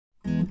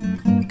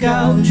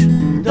couch,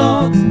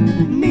 dogs,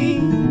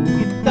 me,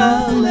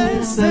 guitar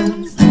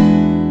lessons.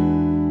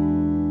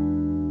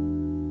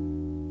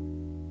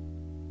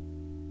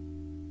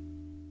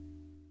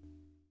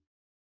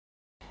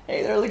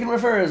 Hey there,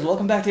 LickNRiffers!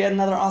 Welcome back to yet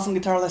another awesome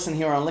guitar lesson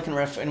here on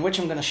LickNRiff, in which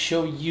I'm going to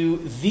show you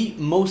the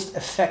most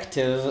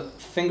effective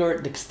finger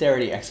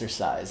dexterity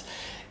exercise.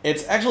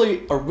 It's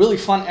actually a really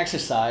fun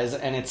exercise,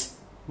 and it's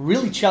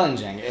really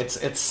challenging.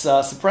 It's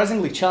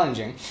surprisingly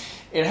challenging.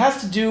 It has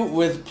to do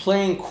with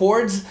playing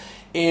chords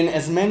in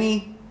as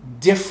many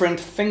different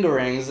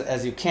fingerings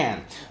as you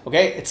can.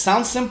 Okay, it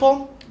sounds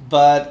simple,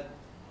 but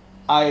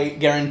I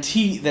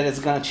guarantee that it's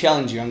going to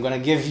challenge you. I'm going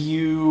to give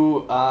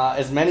you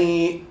as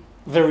many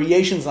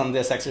variations on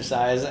this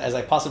exercise as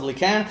I possibly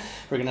can.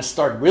 We're going to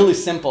start really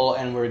simple,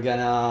 and we're going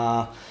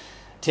to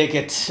take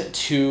it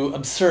to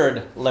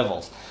absurd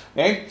levels.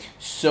 Okay,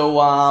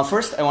 so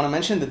first I want to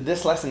mention that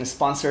this lesson is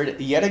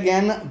sponsored yet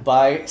again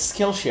by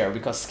Skillshare,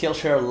 because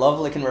Skillshare love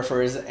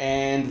LickNRiffers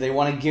and they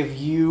want to give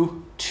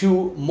you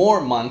 2 more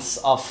months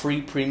of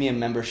free premium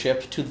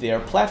membership to their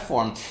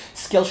platform.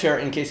 Skillshare,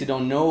 in case you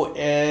don't know,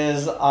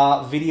 is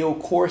a video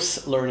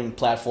course learning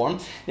platform.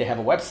 They have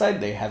a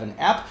website, they have an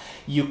app.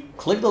 You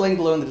click the link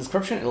below in the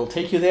description, it'll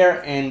take you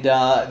there, and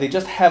they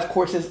just have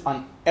courses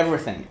on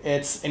everything.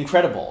 It's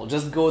incredible.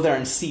 Just go there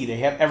and see. They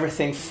have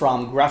everything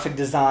from graphic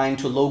design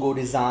to logo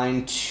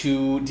design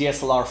to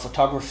DSLR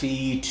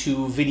photography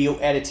to video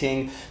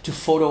editing to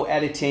photo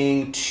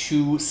editing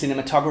to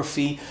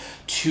cinematography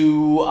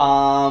to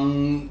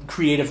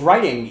creative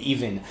writing,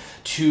 even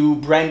to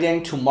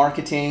branding, to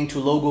marketing, to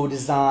logo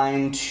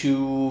design,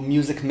 to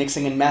music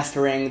mixing and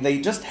mastering. They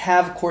just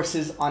have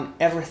courses on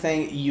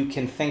everything you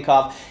can think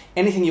of.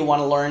 Anything you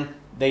want to learn,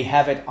 they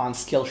have it on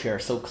Skillshare.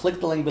 So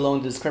click the link below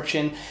in the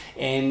description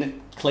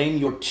and claim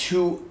your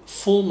 2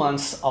 full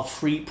months of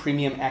free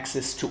premium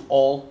access to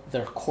all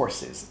their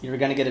courses. You're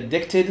going to get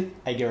addicted,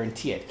 I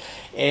guarantee it.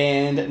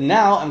 And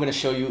now I'm going to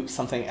show you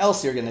something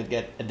else you're going to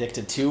get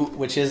addicted to,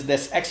 which is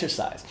this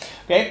exercise.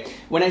 Okay?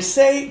 When I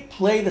say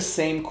play the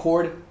same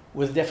chord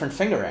with different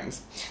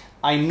fingerings,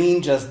 I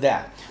mean just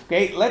that.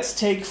 Okay? Let's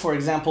take, for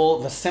example,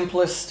 the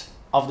simplest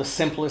of the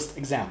simplest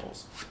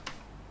examples.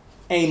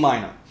 A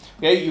minor.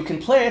 Okay, you can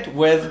play it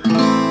with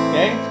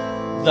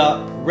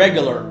the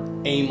regular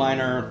A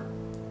minor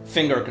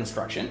finger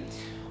construction,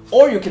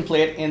 or you can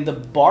play it in the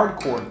barred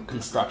chord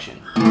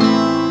construction,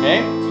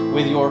 okay,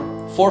 with your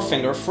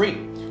 4-finger free,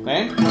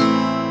 okay,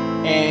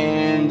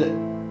 and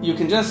you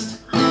can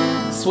just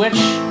switch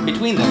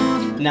between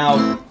them.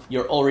 Now,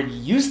 you're already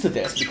used to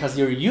this because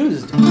you're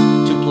used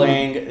to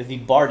playing the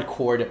barred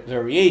chord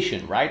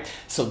variation, right?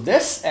 So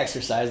this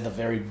exercise, the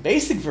very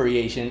basic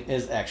variation,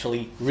 is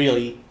actually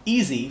really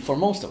easy for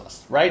most of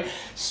us, right?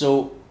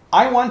 So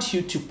I want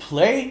you to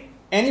play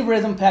any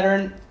rhythm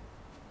pattern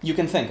you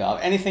can think of,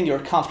 anything you're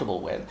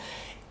comfortable with,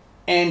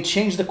 and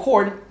change the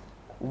chord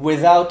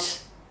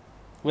without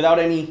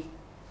any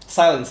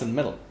silence in the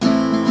middle.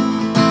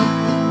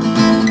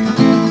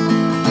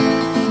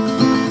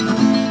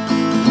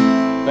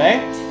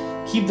 Okay?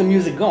 Keep the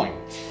music going.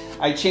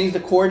 I changed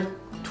the chord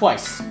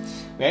twice,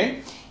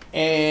 okay?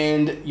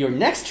 And your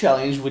next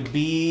challenge would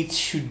be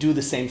to do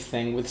the same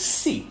thing with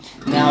C.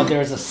 Now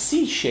there's a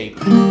C-shaped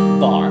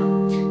bar,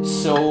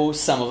 so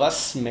some of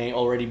us may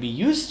already be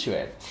used to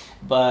it,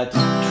 but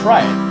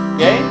try it,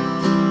 okay?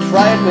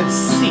 Try it with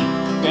C,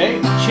 okay?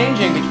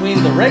 Changing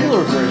between the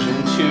regular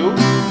version to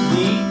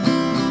the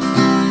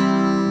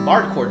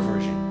barred chord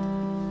version,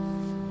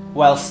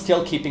 while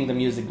still keeping the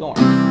music going.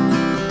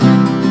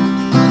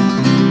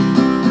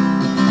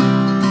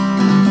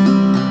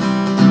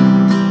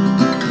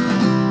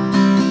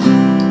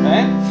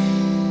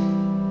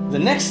 The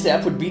next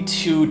step would be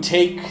to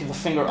take the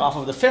finger off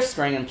of the 5th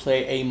string and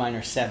play A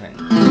minor 7,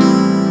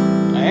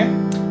 okay?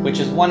 Which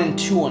is 1 and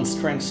 2 on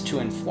strings 2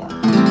 and 4.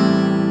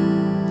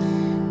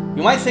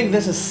 You might think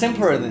this is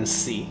simpler than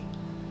C,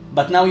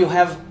 but now you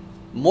have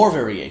more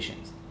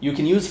variations. You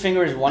can use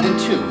fingers 1 and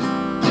 2.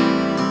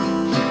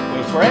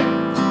 Wait for it.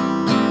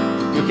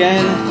 You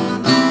can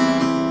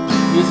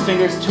use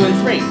fingers 2 and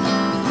 3.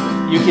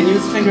 You can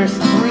use fingers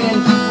 3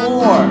 and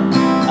 4.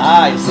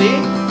 Ah, you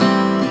see?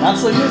 Not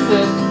so used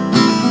to it.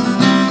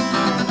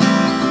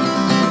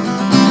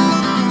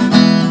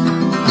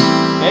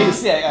 Okay, you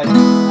see,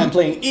 I'm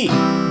playing E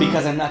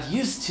because I'm not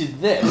used to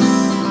this.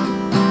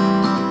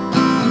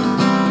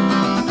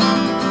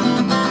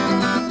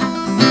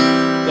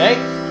 Okay,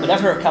 but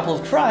after a couple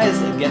of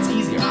tries, it gets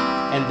easier,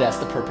 and that's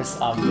the purpose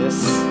of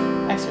this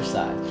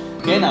exercise.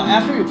 Okay, now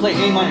after you play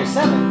A minor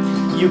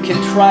 7, you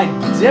can try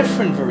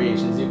different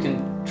variations. You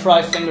can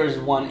try fingers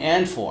 1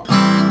 and 4.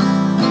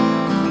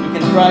 You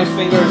can try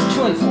fingers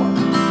 2 and 4.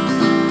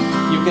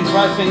 You can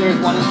try fingers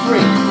 1 and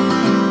 3.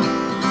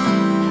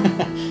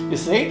 You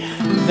see?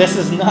 This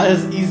is not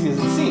as easy as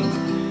it seems.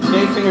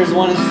 Okay, fingers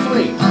 1 and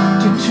 3,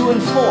 to 2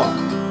 and 4,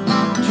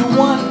 to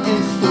 1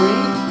 and 3,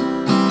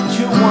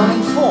 to 1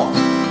 and 4,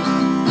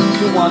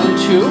 to 1 and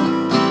 2,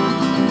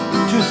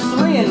 to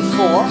 3 and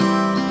 4,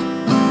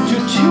 to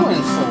 2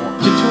 and 4,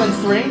 to 2 and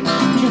 3,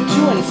 to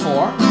 2 and 4,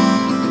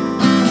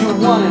 to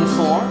 1 1 and 4,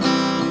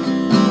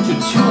 to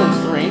 2 and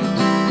 3,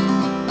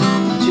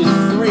 to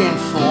 3 and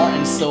 4,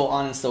 and so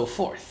on and so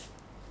forth.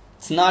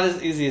 It's not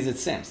as easy as it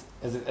seems,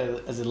 as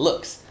it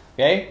looks.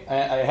 Okay,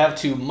 I have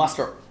to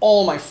muster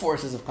all my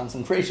forces of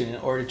concentration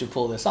in order to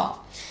pull this off,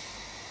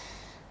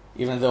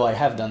 even though I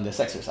have done this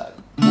exercise.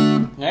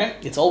 Okay,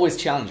 it's always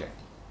challenging.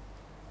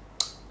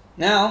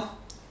 Now,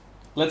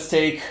 let's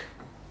take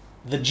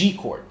the G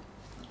chord.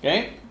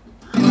 Okay,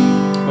 we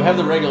have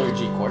the regular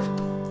G chord.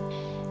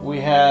 We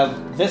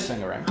have this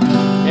fingering,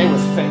 okay,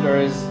 with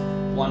fingers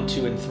 1,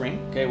 2, and 3,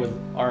 okay, with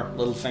our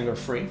little finger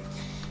free.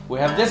 We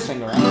have this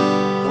fingering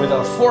with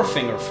our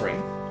forefinger free.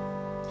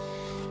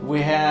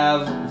 We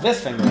have this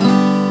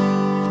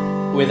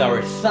fingering with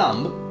our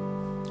thumb,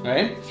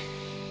 right?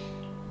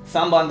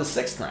 Thumb on the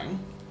 6th string,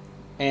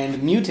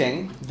 and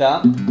muting the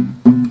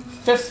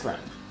 5th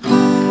string,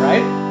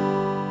 right?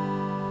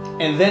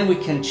 And then we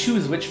can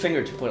choose which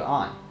finger to put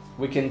on.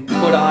 We can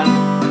put on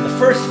the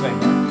 1st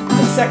finger,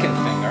 the 2nd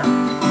finger,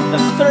 the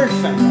 3rd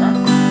finger,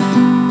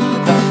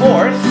 the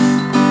 4th,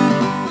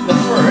 the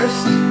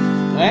 1st,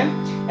 okay?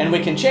 And we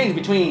can change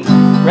between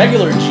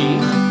regular G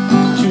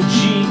to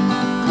G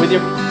with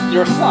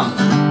your thumb,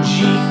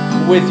 G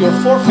with your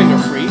forefinger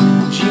free,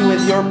 G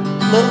with your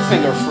little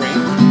finger free,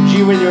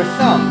 G with your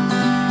thumb,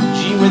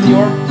 G with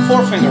your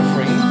forefinger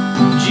free,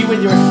 G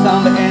with your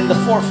thumb and the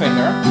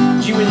forefinger,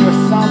 G with your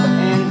thumb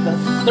and the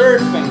 3rd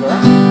finger,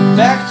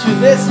 back to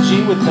this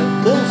G with the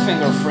little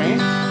finger free,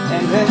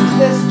 and then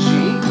this G,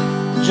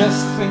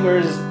 just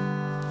fingers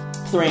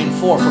 3 and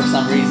 4 for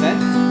some reason,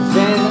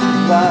 then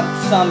the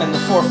thumb and the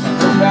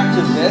forefinger, back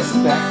to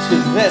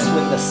this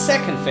with the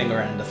 2nd finger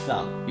and the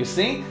thumb. You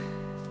see?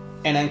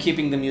 And I'm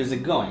keeping the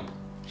music going.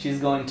 She's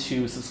going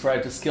to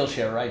subscribe to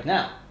Skillshare right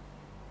now.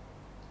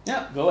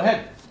 Yeah, go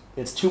ahead.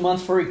 It's 2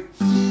 months free.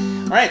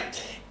 All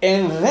right,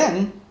 and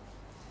then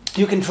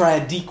you can try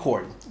a D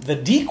chord. The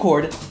D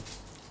chord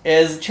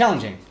is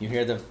challenging. You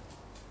hear the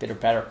pitter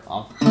patter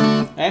of,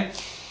 okay?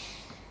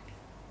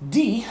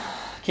 D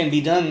can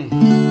be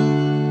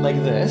done like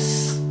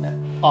this,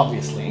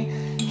 obviously.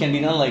 It can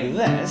be done like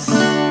this,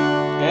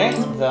 okay?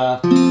 The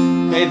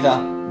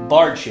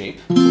bar shape,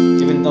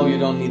 even though you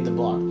don't need the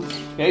bar.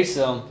 Okay,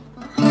 so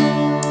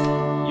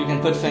you can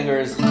put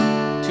fingers 2,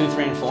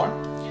 3, and 4.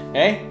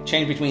 Okay,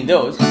 change between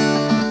those.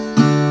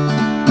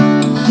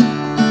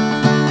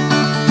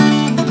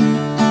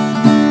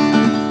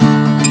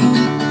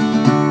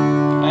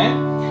 Okay,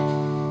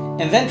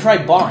 and then try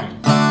barring.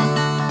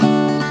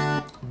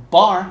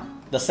 Bar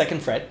the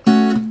 2nd fret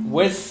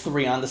with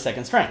 3 on the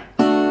 2nd string.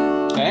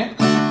 Okay,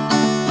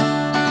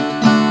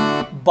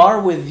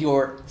 bar with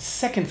your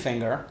 2nd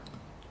finger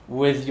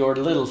with your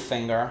little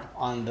finger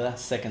on the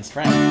 2nd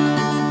string.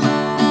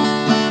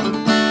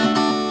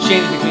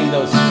 Change between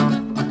those two.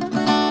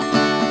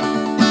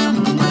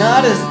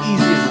 Not as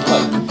easy as it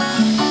looks.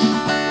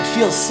 It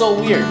feels so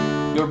weird.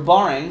 You're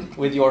barring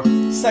with your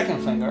 2nd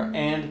finger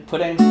and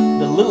putting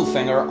the little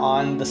finger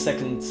on the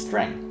 2nd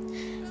string.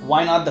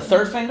 Why not the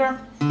 3rd finger?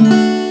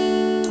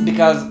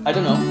 Because, I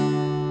don't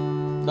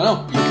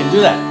know. You can do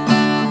that.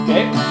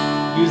 Okay?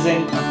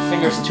 Using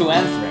fingers 2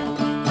 and 3.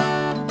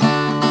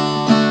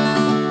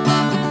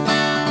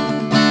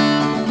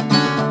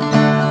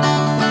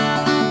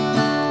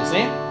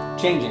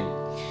 Changing.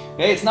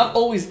 Okay, it's not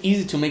always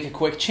easy to make a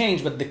quick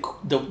change, but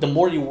the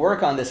more you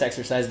work on this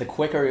exercise, the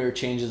quicker your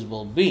changes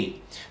will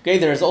be. Okay,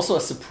 there is also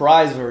a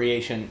surprise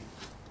variation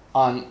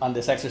on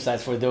this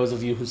exercise for those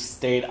of you who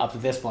stayed up to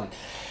this point.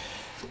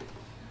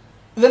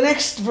 The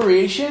next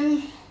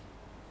variation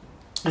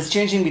is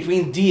changing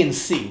between D and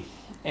C.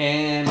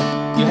 And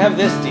you have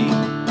this D,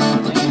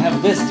 and you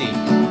have this D.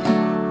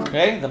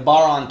 Okay, the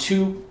bar on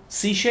 2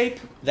 C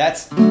shape,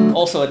 that's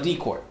also a D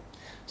chord.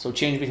 So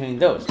change between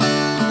those.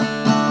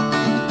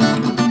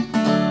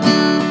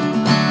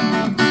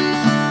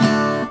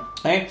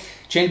 Okay,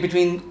 change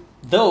between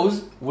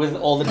those with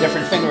all the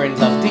different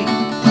fingerings of D.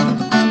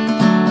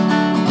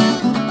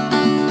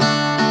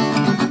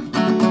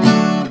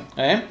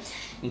 Okay,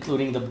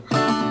 including the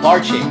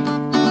bar shape.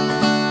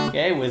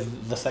 Okay,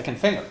 with the 2nd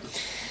finger.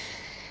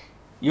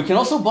 You can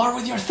also bar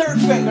with your 3rd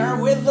finger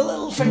with the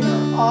little finger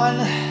on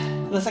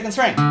the 2nd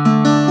string.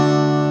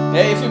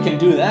 Okay, if you can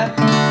do that,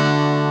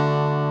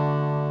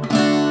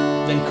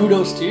 then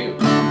kudos to you.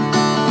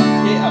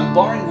 Okay, I'm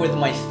barring with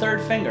my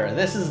 3rd finger.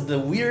 This is the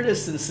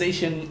weirdest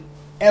sensation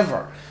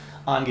ever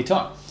on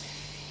guitar.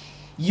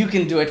 You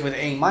can do it with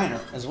A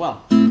minor as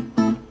well.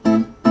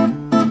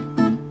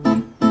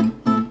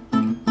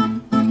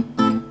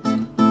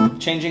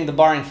 Changing the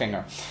barring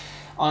finger.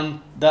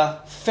 On the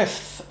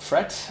 5th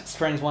fret,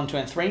 strings 1, 2,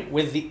 and 3,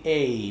 with the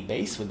A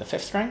bass, with the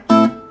 5th string.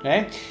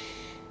 Okay,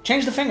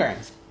 change the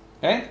fingerings.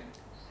 Okay,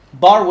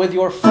 bar with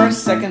your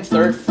 1st, 2nd,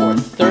 3rd,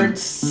 4th, 3rd,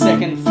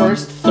 2nd,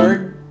 1st,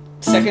 3rd,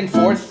 2nd,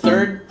 4th,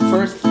 3rd,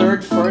 1st,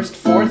 3rd, 1st,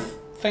 4th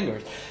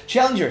fingers.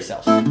 Challenge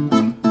yourself.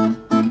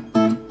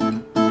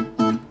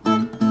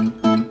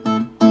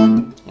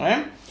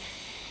 Okay,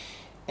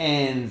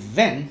 and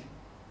then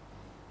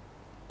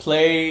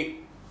play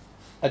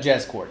a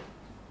jazz chord.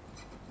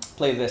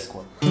 Play this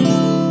chord.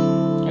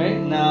 Okay,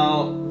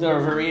 there are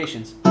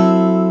variations.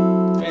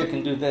 Okay, you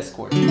can do this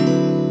chord,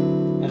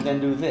 and then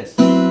do this,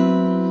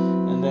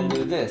 and then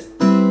do this,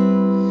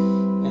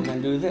 and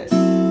then do this,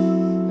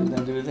 and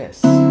then do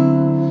this,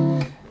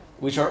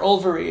 which are all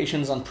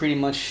variations on pretty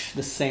much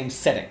the same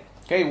setting.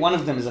 Okay, one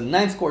of them is a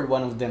 9th chord,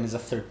 one of them is a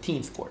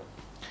 13th chord.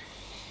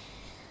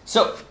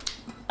 So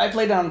I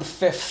play down the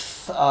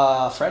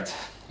 5th fret,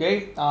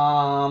 okay,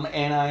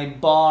 and I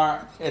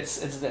bar, it's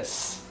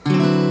this.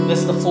 This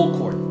is the full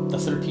chord, the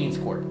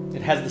 13th chord.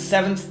 It has the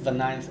 7th, the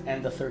 9th,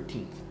 and the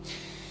 13th.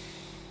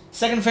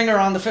 Second finger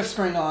on the 5th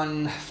string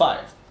on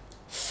 5.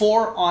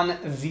 4 on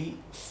the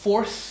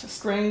 4th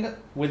string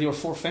with your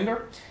 4th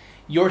finger.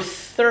 Your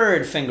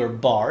 3rd finger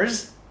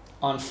bars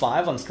on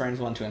 5 on strings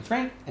 1, 2, and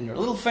 3, and your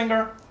little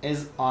finger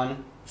is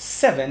on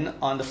 7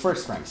 on the 1st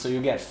string. So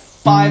you get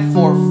 5,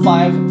 4,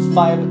 5,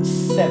 5,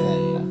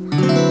 7.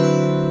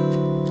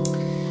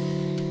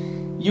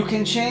 You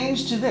can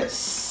change to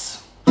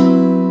this,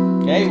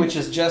 okay, which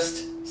is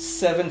just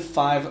 7,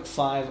 5,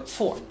 5,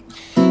 4.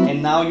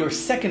 And now your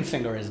 2nd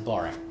finger is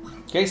barring.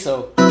 Okay,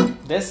 so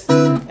this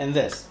and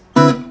this.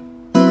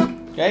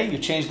 Okay, you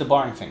change the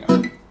barring finger.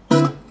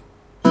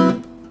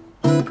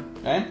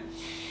 Okay,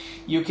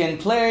 you can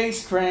play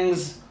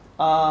strings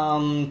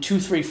 2,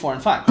 3, 4,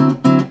 and 5.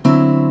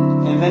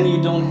 And then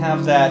you don't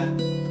have that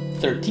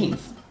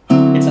 13th.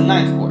 It's a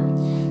 9th chord.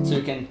 So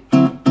you can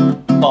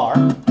bar.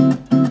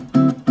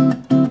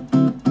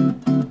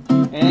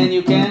 And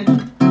you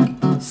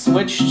can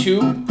switch to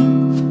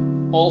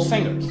all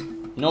fingers.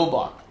 No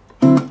bar.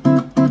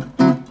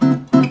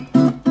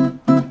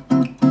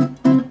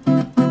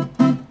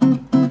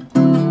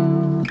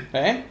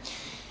 Okay?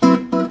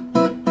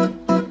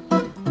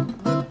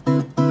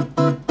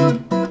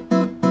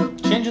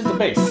 Changes the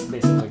bass,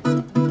 basically.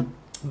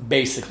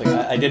 Basically,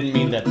 I didn't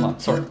mean that pun,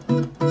 sorry.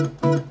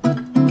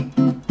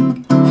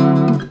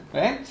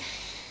 Okay?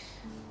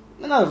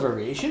 Another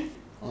variation,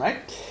 alright?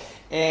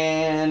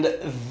 And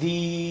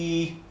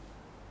the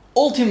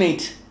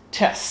ultimate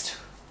test,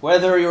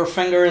 whether your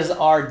fingers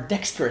are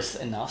dexterous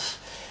enough,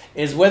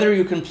 is whether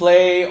you can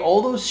play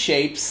all those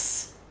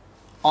shapes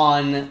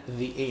on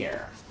the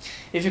air.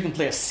 If you can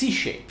play a C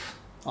shape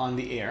on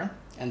the air,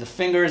 and the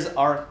fingers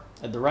are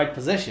at the right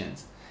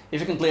positions, if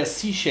you can play a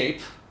C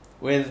shape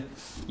with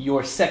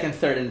your 2nd,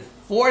 3rd, and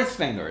 4th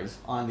fingers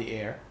on the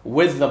air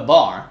with the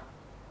bar,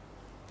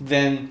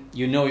 then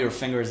you know your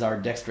fingers are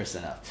dexterous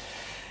enough.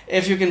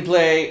 If you can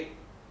play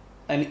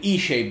an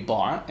E-shaped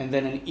bar and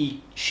then an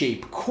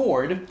E-shaped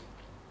chord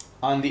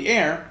on the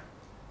air,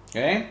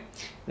 okay,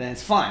 then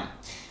it's fine.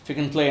 If you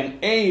can play an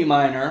A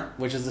minor,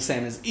 which is the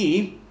same as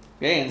E,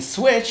 okay, and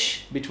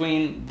switch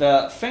between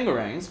the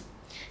fingerings,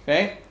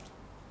 okay,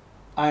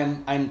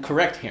 I'm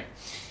correct here.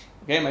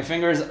 Okay, my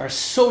fingers are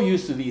so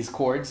used to these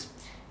chords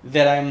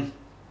that I'm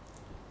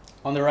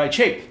on the right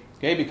shape,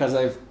 okay, because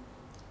I've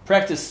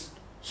practiced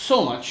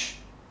so much,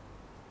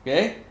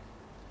 okay,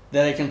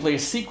 that I can play a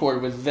C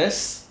chord with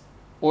this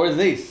or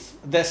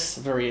this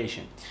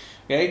variation,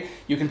 okay.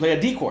 You can play a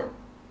D chord.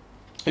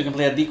 You can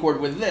play a D chord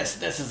with this.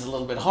 This is a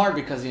little bit hard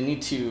because you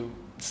need to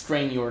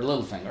strain your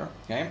little finger,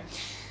 okay.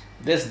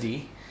 This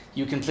D,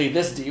 you can play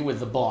this D with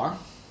the bar,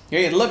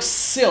 okay. It looks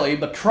silly,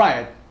 but try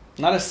it.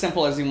 Not as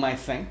simple as you might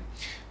think.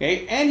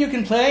 Okay, and you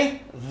can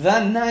play the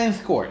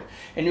 9th chord,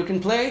 and you can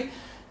play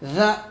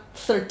the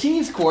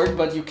 13th chord,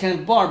 but you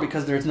can't bar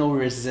because there's no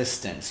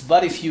resistance.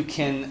 But if you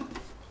can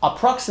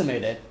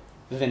approximate it,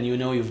 then you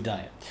know you've done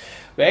it.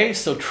 Okay,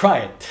 so try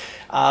it.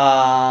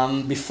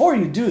 Before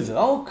you do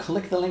though,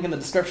 click the link in the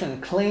description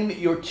and claim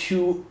your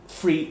 2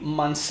 free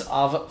months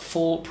of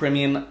full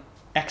premium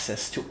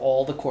access to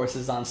all the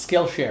courses on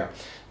Skillshare.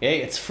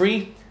 Okay, it's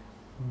free.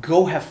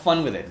 Go have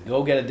fun with it.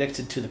 Go get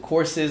addicted to the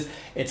courses.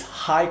 It's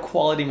high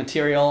quality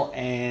material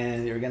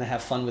and you're gonna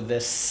have fun with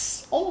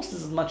this almost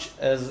as much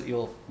as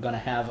you're gonna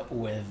have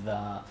with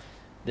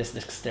this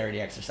dexterity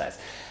exercise.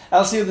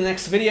 I'll see you in the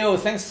next video.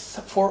 Thanks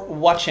for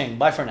watching.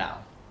 Bye for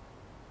now.